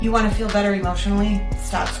You want to feel better emotionally?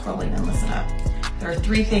 Stop scrolling and listen up. There are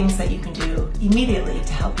 3 things that you can do immediately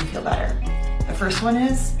to help you feel better. The first one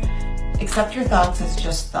is accept your thoughts as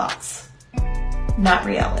just thoughts, not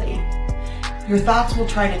reality. Your thoughts will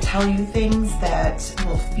try to tell you things that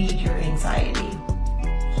will feed your anxiety.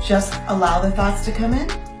 Just allow the thoughts to come in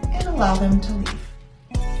and allow them to leave.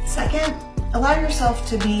 Second, allow yourself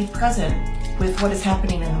to be present with what is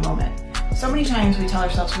happening in the moment. So many times we tell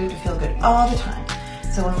ourselves we have to feel good all the time.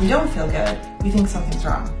 So when we don't feel good, we think something's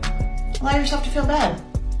wrong. Allow yourself to feel bad.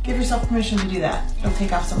 Give yourself permission to do that. It'll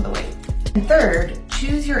take off some of the weight. And third,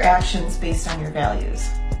 choose your actions based on your values,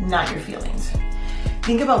 not your feelings.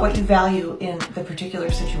 Think about what you value in the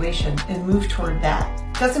particular situation and move toward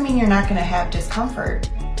that. Doesn't mean you're not going to have discomfort,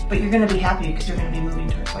 but you're going to be happy because you're going to be moving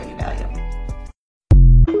towards what you value.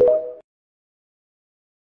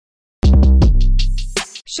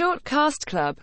 Short Cast Club